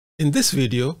In this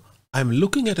video, I'm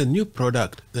looking at a new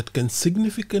product that can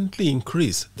significantly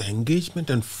increase the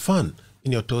engagement and fun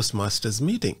in your Toastmasters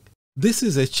meeting. This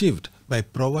is achieved by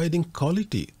providing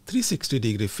quality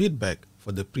 360-degree feedback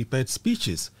for the prepared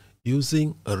speeches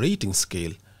using a rating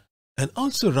scale, and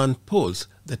also run polls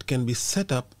that can be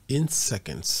set up in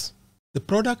seconds. The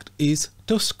product is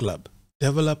ToastClub,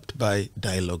 developed by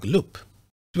Dialogloop.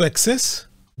 To access,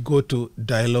 go to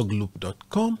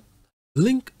dialogloop.com.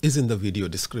 Link is in the video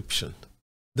description.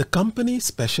 The company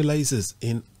specializes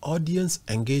in audience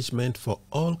engagement for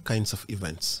all kinds of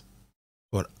events.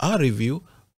 For our review,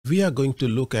 we are going to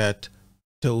look at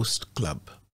ToastClub.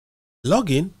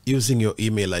 Log in using your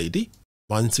email ID.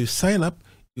 Once you sign up,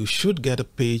 you should get a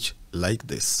page like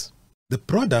this. The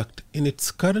product in its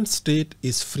current state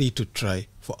is free to try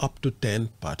for up to 10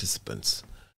 participants.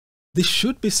 This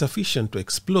should be sufficient to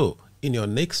explore in your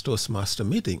next Toastmaster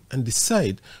meeting and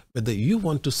decide whether you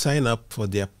want to sign up for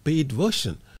their paid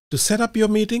version. To set up your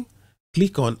meeting,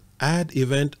 click on Add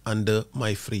Event under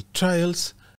My Free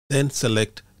Trials, then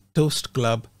select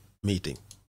ToastClub Meeting.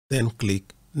 Then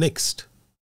click Next.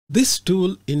 This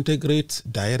tool integrates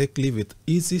directly with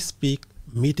EasySpeak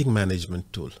meeting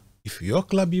management tool. If your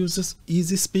club uses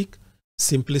EasySpeak,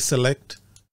 simply select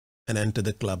and enter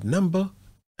the club number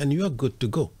and you are good to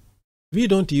go. We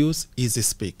don't use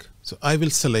EasySpeak, so I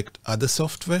will select other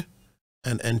software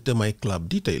and enter my club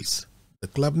details, the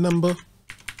club number,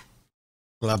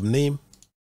 club name,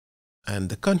 and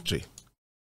the country.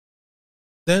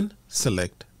 Then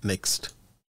select Next.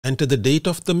 Enter the date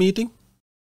of the meeting.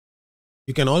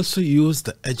 You can also use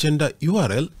the agenda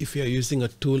URL if you are using a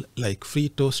tool like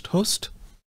FreeToastHost,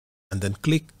 and then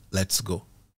click Let's Go.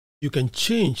 You can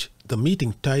change the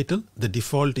meeting title. The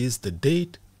default is the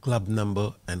date, club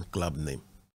number, and club name.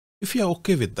 If you are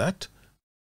okay with that,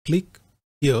 click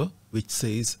here which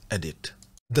says Edit.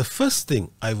 The first thing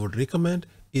I would recommend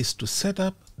is to set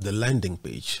up the landing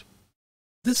page.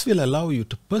 This will allow you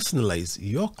to personalize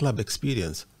your club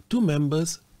experience to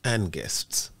members and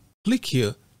guests. Click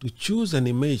here to choose an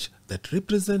image that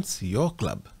represents your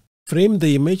club. Frame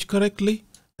the image correctly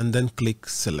and then click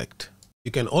Select.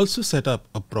 You can also set up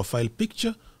a profile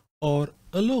picture or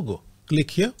a logo.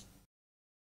 Click here.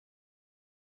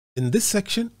 In this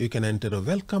section, you can enter a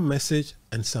welcome message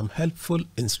and some helpful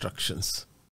instructions.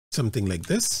 Something like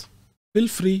this. Feel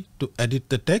free to edit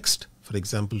the text, for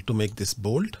example, to make this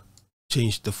bold.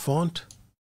 Change the font.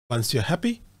 Once you're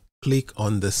happy, click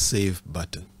on the Save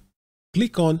button.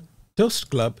 Click on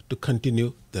ToastClub to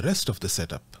continue the rest of the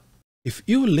setup. If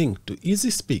you link to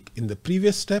EasySpeak in the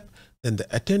previous step, then the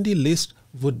attendee list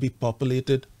would be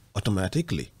populated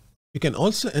automatically. You can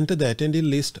also enter the attendee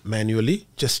list manually.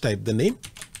 Just type the name,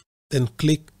 then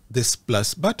click this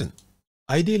plus button.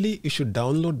 Ideally, you should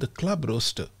download the club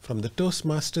roster from the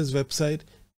Toastmasters website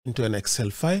into an Excel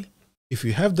file. If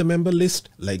you have the member list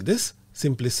like this,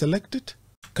 simply select it,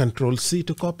 Ctrl+C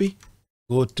to copy,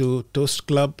 go to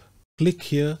ToastClub, click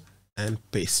here and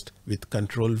paste with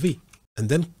Ctrl+V, and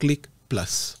then click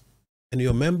plus. And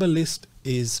your member list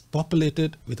is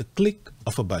populated with a click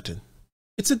of a button.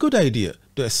 It's a good idea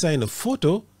to assign a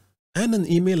photo and an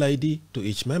email ID to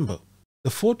each member. The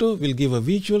photo will give a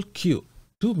visual cue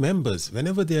to members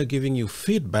whenever they are giving you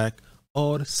feedback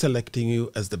or selecting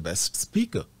you as the best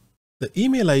speaker. The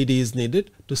email ID is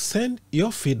needed to send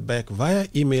your feedback via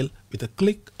email with a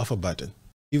click of a button.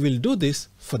 You will do this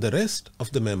for the rest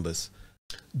of the members.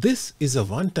 This is a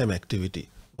one-time activity.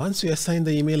 Once you assign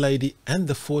the email ID and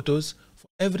the photos, for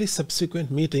every subsequent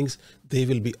meetings, they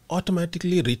will be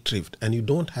automatically retrieved and you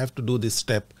don't have to do this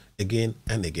step again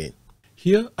and again.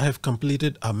 Here I have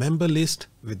completed a member list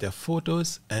with their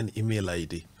photos and email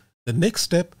ID. The next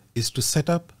step is to set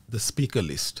up the speaker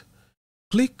list.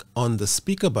 Click on the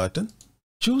speaker button.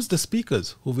 Choose the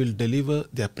speakers who will deliver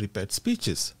their prepared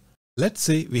speeches. Let's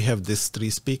say we have these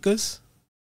 3 speakers.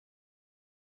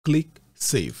 Click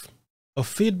Save. A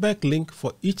feedback link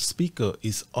for each speaker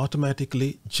is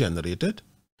automatically generated.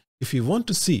 If you want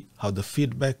to see how the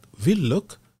feedback will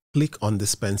look, click on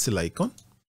this pencil icon.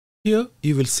 Here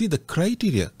you will see the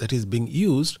criteria that is being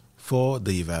used for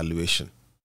the evaluation.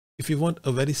 If you want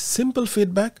a very simple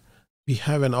feedback, we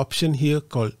have an option here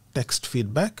called text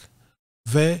feedback,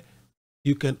 where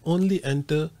you can only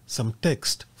enter some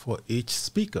text for each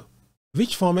speaker.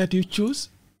 Which format you choose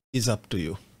is up to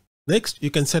you. Next, you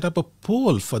can set up a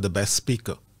poll for the best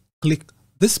speaker. Click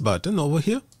this button over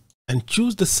here and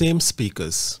choose the same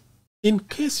speakers. In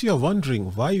case you are wondering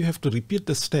why you have to repeat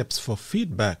the steps for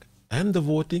feedback and the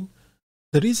voting,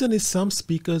 the reason is some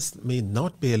speakers may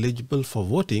not be eligible for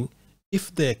voting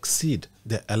if they exceed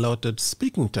their allotted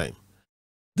speaking time.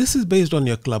 This is based on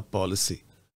your club policy,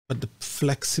 but the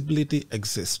flexibility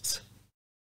exists.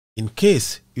 In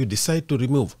case you decide to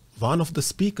remove one of the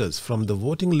speakers from the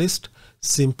voting list,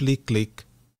 simply click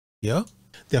here.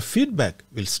 Their feedback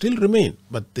will still remain,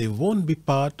 but they won't be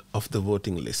part of the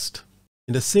voting list.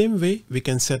 In the same way, we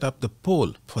can set up the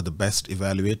poll for the best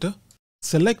evaluator.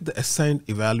 Select the assigned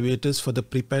evaluators for the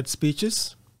prepared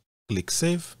speeches. Click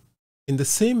Save. In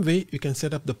the same way, you can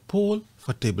set up the poll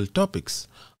for table topics.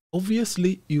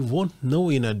 Obviously, you won't know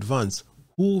in advance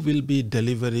who will be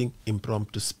delivering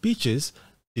impromptu speeches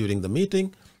during the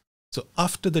meeting. So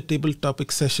after the table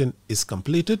topic session is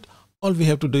completed, all we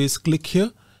have to do is click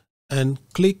here and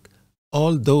click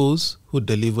all those who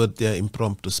delivered their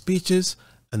impromptu speeches,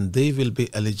 and they will be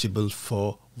eligible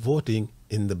for voting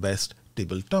in the best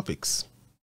table topics.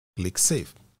 Click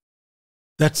Save.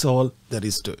 That's all there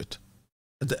is to it.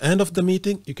 At the end of the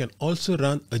meeting, you can also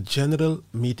run a general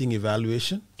meeting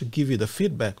evaluation to give you the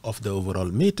feedback of the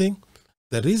overall meeting.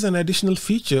 There is an additional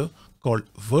feature called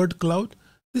Word Cloud.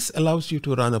 This allows you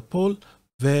to run a poll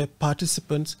where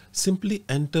participants simply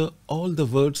enter all the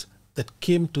words that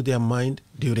came to their mind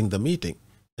during the meeting.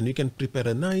 And you can prepare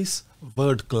a nice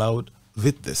word cloud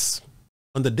with this.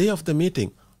 On the day of the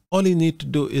meeting, all you need to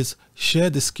do is share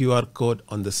this QR code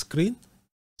on the screen,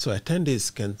 so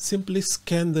attendees can simply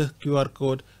scan the QR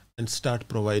code and start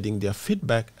providing their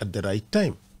feedback at the right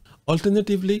time.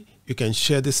 Alternatively, you can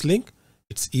share this link.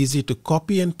 It's easy to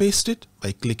copy and paste it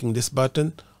by clicking this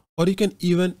button, or you can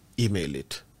even email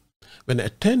it. When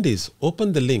attendees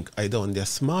open the link either on their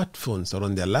smartphones or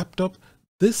on their laptop,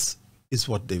 this is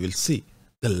what they will see,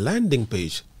 the landing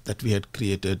page that we had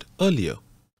created earlier.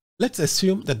 Let's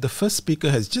assume that the first speaker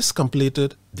has just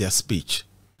completed their speech.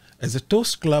 As a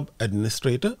ToastClub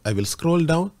administrator, I will scroll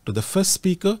down to the first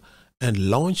speaker and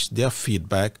launch their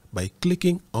feedback by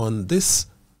clicking on this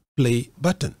play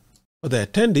button. For the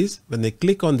attendees, when they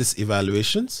click on this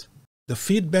evaluations, the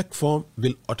feedback form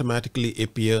will automatically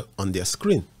appear on their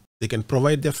screen. They can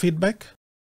provide their feedback,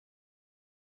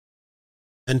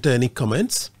 enter any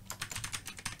comments,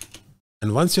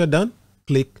 and once you're done,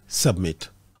 click Submit.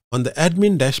 On the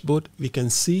admin dashboard, we can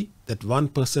see that one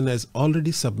person has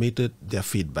already submitted their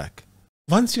feedback.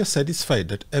 Once you're satisfied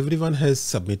that everyone has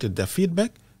submitted their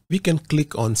feedback, we can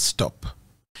click on Stop.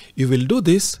 You will do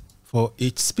this for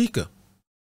each speaker.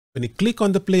 When you click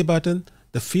on the play button,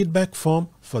 the feedback form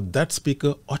for that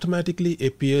speaker automatically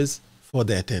appears for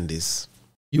the attendees.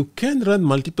 You can run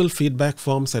multiple feedback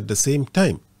forms at the same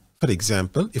time. For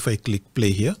example, if I click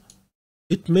play here,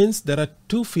 it means there are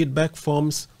two feedback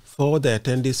forms for the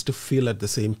attendees to fill at the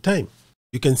same time.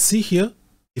 You can see here,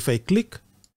 if I click,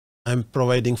 I'm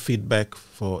providing feedback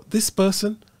for this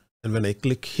person. And when I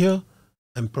click here,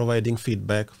 I'm providing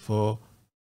feedback for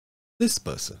this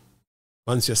person.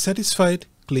 Once you're satisfied,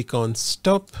 click on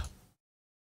Stop.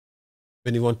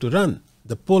 When you want to run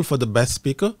the poll for the best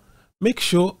speaker, make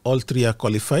sure all three are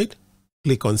qualified.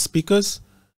 Click on Speakers.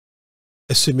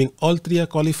 Assuming all three are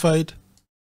qualified,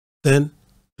 then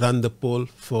run the poll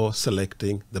for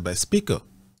selecting the best speaker.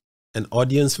 An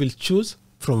audience will choose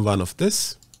from one of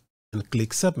this and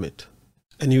click Submit.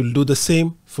 And you'll do the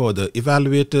same for the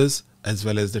evaluators as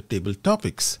well as the table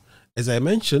topics. As I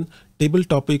mentioned, table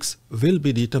topics will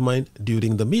be determined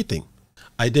during the meeting.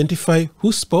 Identify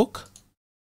who spoke,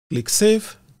 click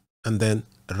Save, and then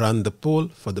run the poll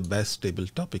for the best table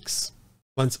topics.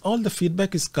 Once all the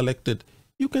feedback is collected,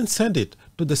 you can send it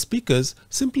to the speakers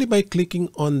simply by clicking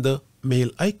on the mail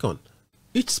icon.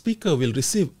 Each speaker will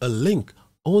receive a link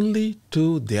only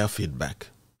to their feedback.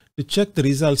 To check the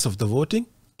results of the voting,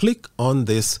 click on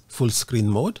this full screen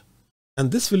mode,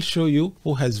 and this will show you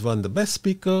who has won the best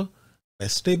speaker,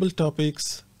 best table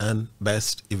topics, and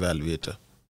best evaluator.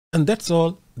 And that's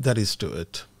all there is to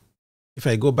it. If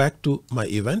I go back to my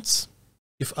events,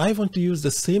 if I want to use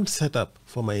the same setup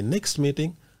for my next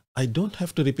meeting, I don't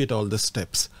have to repeat all the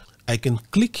steps. I can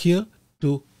click here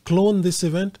to clone this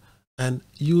event and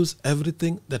use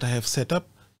everything that I have set up.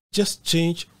 Just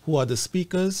change who are the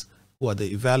speakers, who are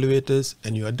the evaluators,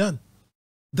 and you are done.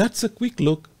 That's a quick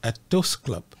look at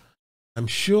ToastClub. I'm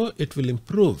sure it will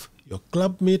improve your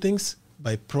club meetings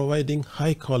by providing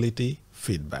high quality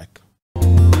feedback.